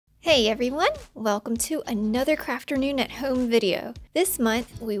Hey everyone! Welcome to another Crafternoon at Home video. This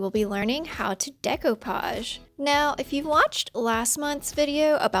month we will be learning how to decoupage. Now, if you watched last month's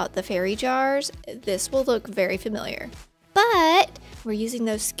video about the fairy jars, this will look very familiar. But we're using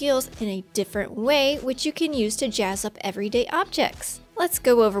those skills in a different way, which you can use to jazz up everyday objects. Let's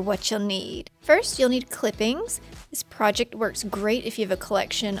go over what you'll need. First, you'll need clippings. This project works great if you have a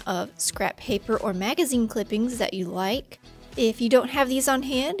collection of scrap paper or magazine clippings that you like. If you don't have these on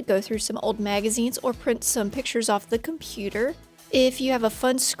hand, go through some old magazines or print some pictures off the computer. If you have a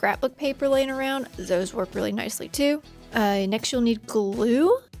fun scrapbook paper laying around, those work really nicely too. Next you'll need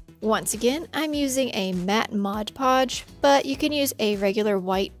glue. Once again, I'm using a matte Mod Podge, but you can use a regular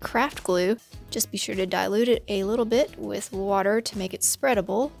white craft glue. Just be sure to dilute it a little bit with water to make it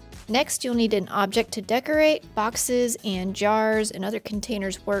spreadable. Next you'll need an object to decorate. Boxes and jars and other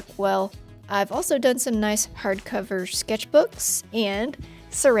containers work well. I've also done some nice hardcover sketchbooks and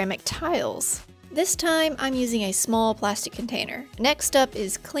ceramic tiles. This time I'm using a small plastic container. Next up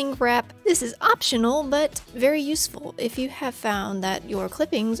is cling wrap. This is optional but very useful if you have found that your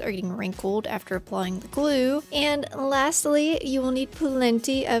clippings are getting wrinkled after applying the glue. And lastly, you will need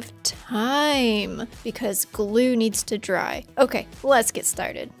plenty of time because glue needs to dry. Okay, let's get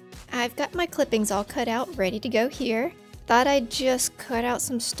started. I've got my clippings all cut out, ready to go here. Thought I'd just cut out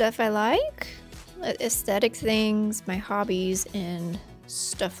some stuff I like, aesthetic things, my hobbies, and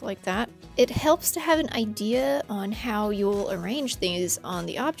stuff like that. It helps to have an idea on how you'll arrange these on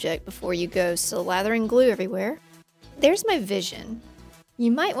the object before you go slathering glue everywhere. There's my vision.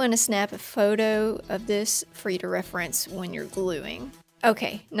 You might want to snap a photo of this for you to reference when you're gluing.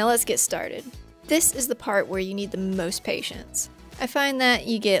 Okay, now let's get started. This is the part where you need the most patience. I find that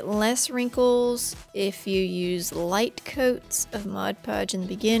you get less wrinkles if you use light coats of Mod Podge in the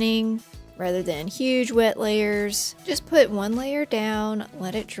beginning rather than huge wet layers. Just put one layer down,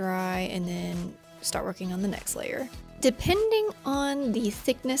 let it dry, and then start working on the next layer. Depending on the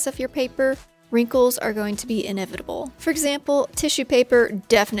thickness of your paper, wrinkles are going to be inevitable. For example, tissue paper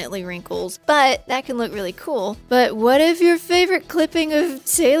definitely wrinkles, but that can look really cool. But what if your favorite clipping of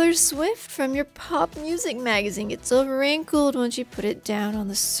Taylor Swift from your pop music magazine gets all wrinkled once you put it down on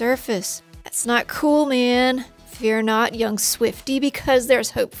the surface? That's not cool, man. Fear not, young Swiftie, because there's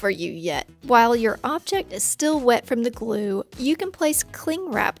hope for you yet. While your object is still wet from the glue, you can place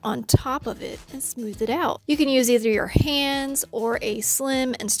cling wrap on top of it and smooth it out. You can use either your hands or a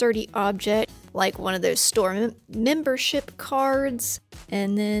slim and sturdy object like one of those store membership cards,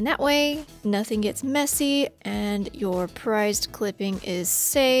 and then that way nothing gets messy and your prized clipping is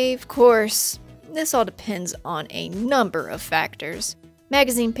safe. Of course, this all depends on a number of factors.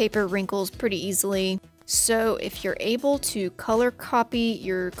 Magazine paper wrinkles pretty easily, so if you're able to color copy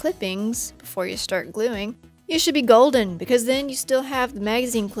your clippings before you start gluing, you should be golden, because then you still have the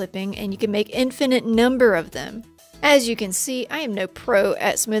magazine clipping and you can make infinite number of them. As you can see, I am no pro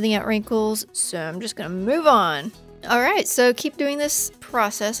at smoothing out wrinkles, so I'm just gonna move on. Alright, so keep doing this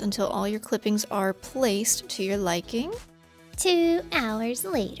process until all your clippings are placed to your liking. 2 hours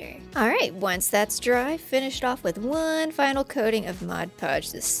later. Alright, once that's dry, finish it off with one final coating of Mod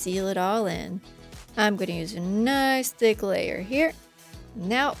Podge to seal it all in. I'm going to use a nice thick layer here.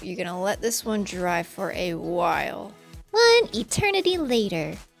 Now you're going to let this one dry for a while. 1 eternity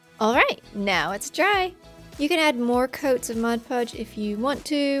later. Alright, now it's dry. You can add more coats of Mod Podge if you want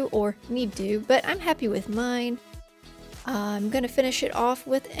to or need to, but I'm happy with mine. I'm going to finish it off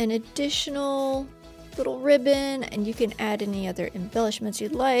with an additional little ribbon, and you can add any other embellishments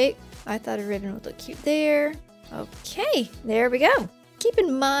you'd like. I thought a ribbon would look cute there. Okay, there we go. Keep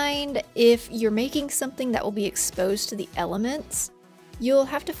in mind, if you're making something that will be exposed to the elements, you'll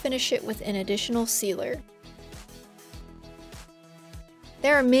have to finish it with an additional sealer.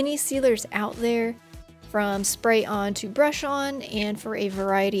 There are many sealers out there, from spray on to brush on, and for a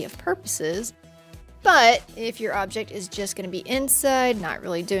variety of purposes. But if your object is just going to be inside, not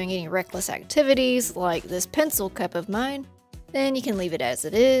really doing any reckless activities like this pencil cup of mine, then you can leave it as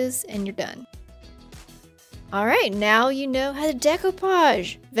it is and you're done. Alright, now you know how to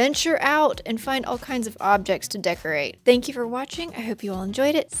decoupage. Venture out and find all kinds of objects to decorate. Thank you for watching. I hope you all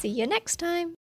enjoyed it. See you next time.